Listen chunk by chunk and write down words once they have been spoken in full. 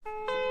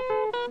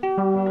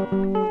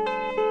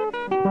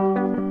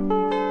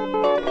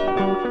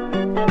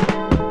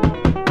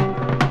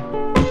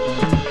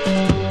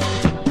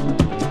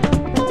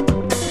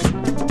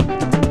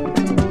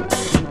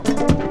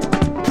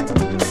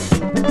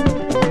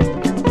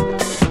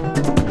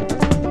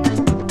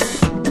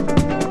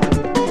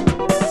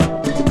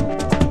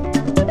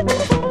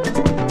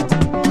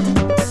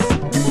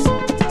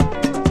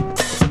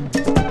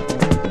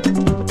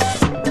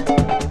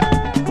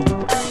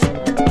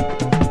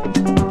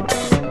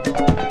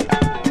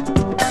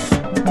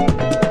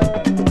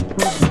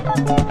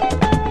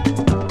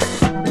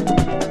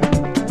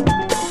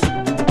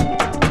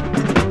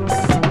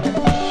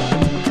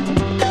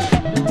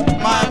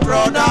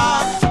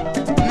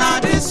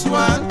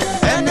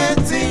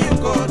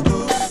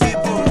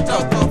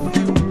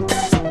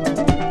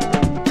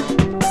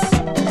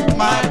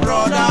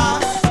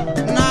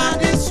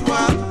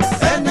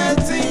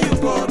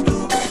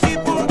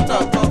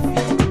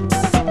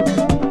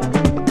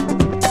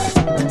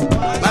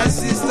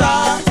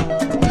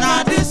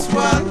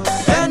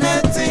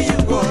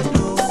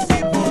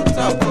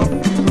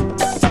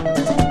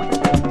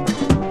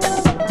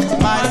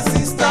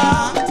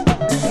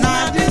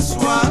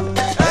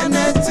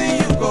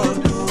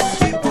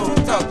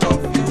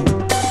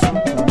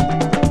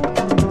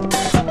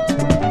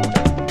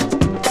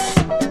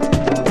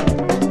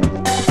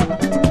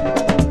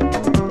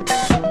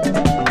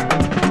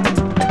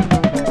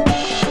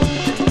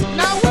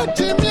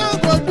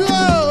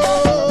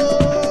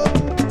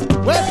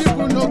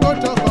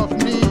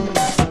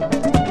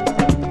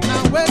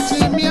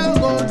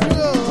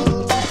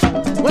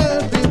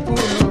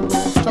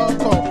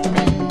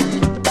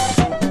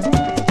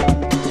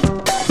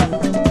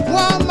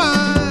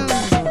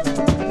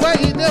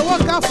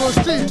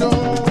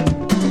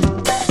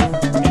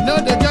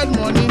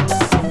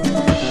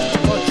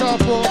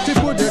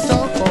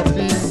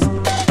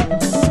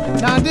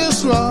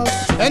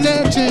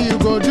Anything you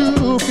go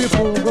do,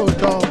 people go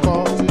talk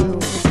of you.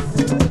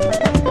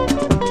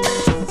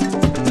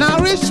 Now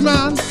rich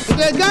man,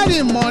 they got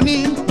him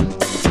money,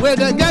 where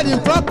they get him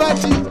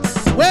property,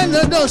 when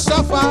they don't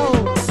suffer,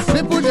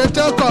 people they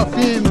talk of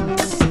him.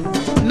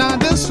 Now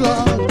this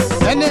world,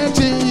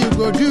 anything you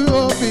go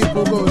do,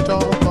 people go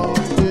talk of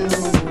you.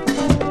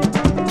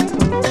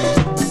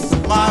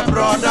 My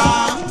brother,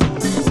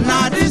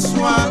 now this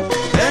world,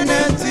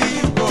 anything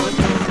you go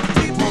do,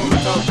 people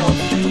talk of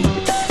you.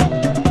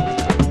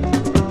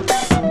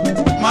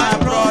 My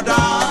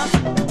brother,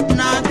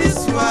 now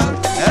this world,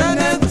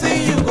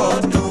 anything you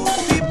go do,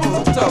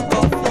 people talk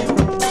of you.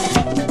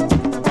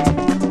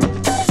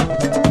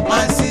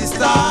 My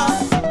sister,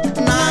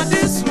 now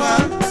this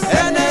world,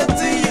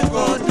 anything you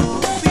go do,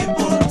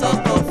 people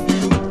talk of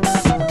you.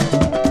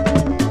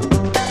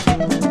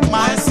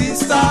 My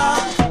sister,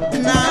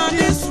 now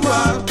this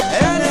world,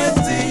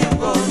 anything you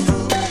go do,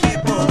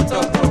 people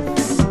talk of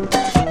you.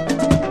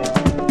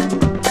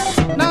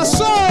 Now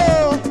so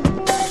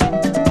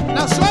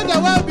they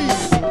will be.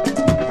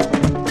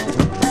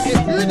 If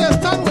you just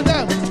stand with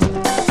them,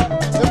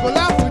 they will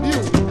laugh with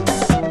you,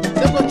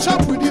 they will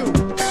chop with you,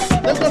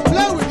 they will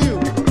play with you.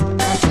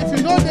 If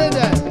you know they're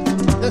there,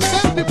 the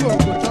same people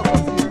will talk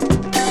of you.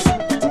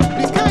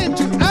 Be kind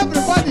to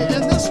everybody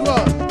in this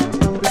world.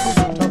 People will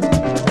talk of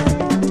you.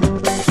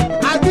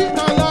 I did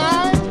not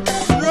lie.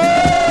 No,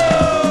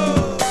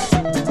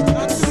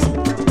 not true.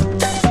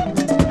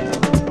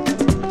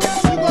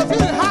 You will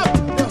feel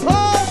happy the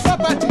whole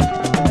property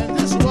in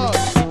this world.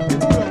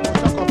 People will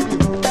talk of you.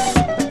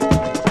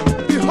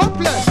 Be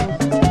hopeless,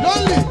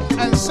 lonely,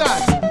 and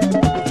sad.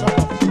 People will talk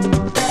of you.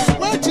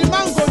 What the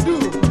man go do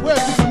where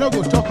people no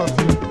go talk of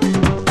you?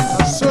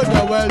 And so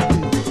there will be.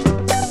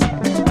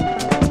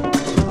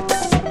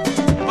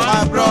 My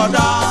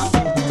brother,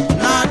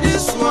 now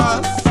this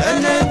world,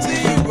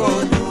 anything you go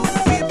do,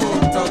 people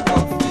talk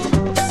of you.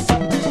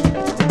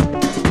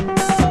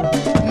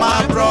 My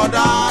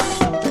brother,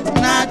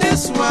 now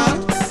this world,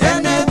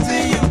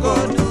 anything you go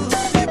do,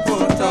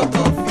 people talk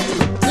of you.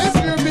 If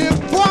you be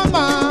poor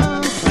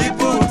man,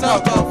 People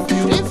talk of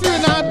you. if you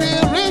not be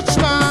rich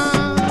man,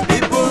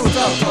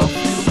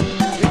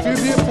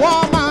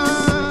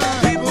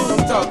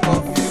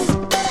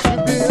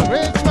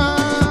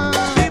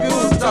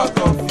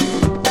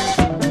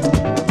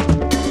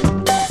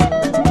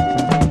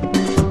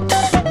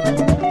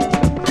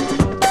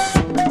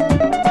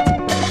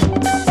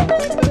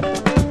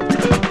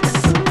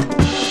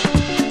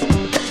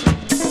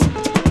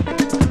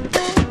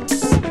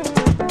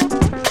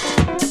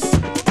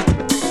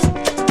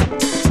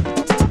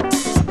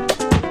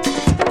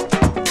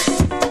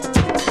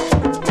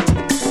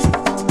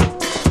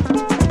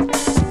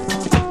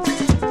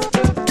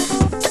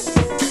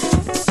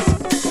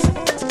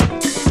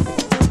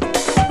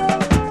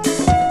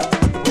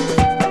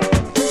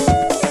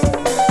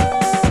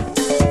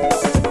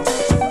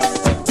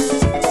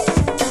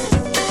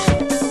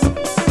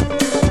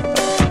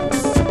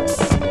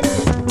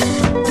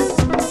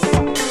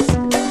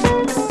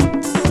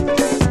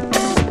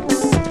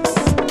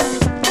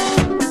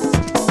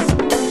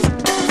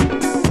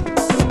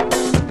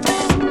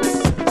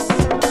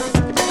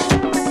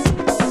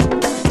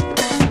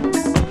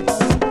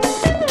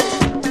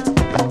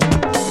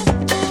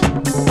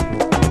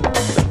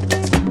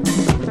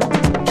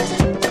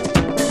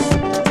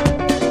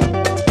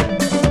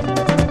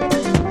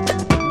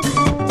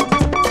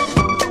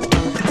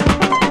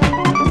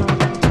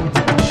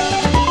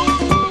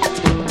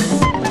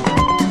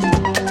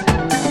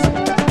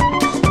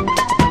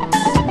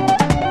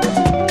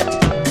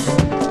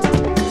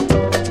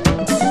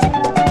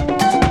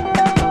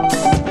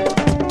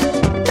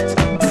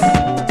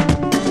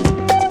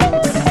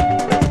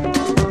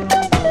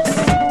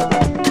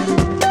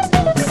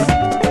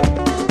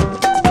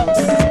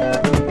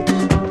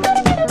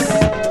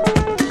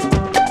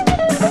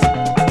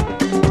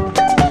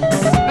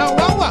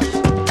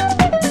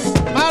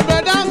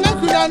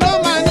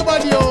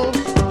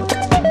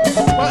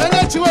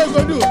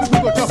 do,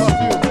 people go talk of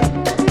you.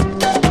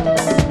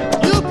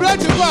 You pray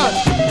to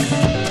God.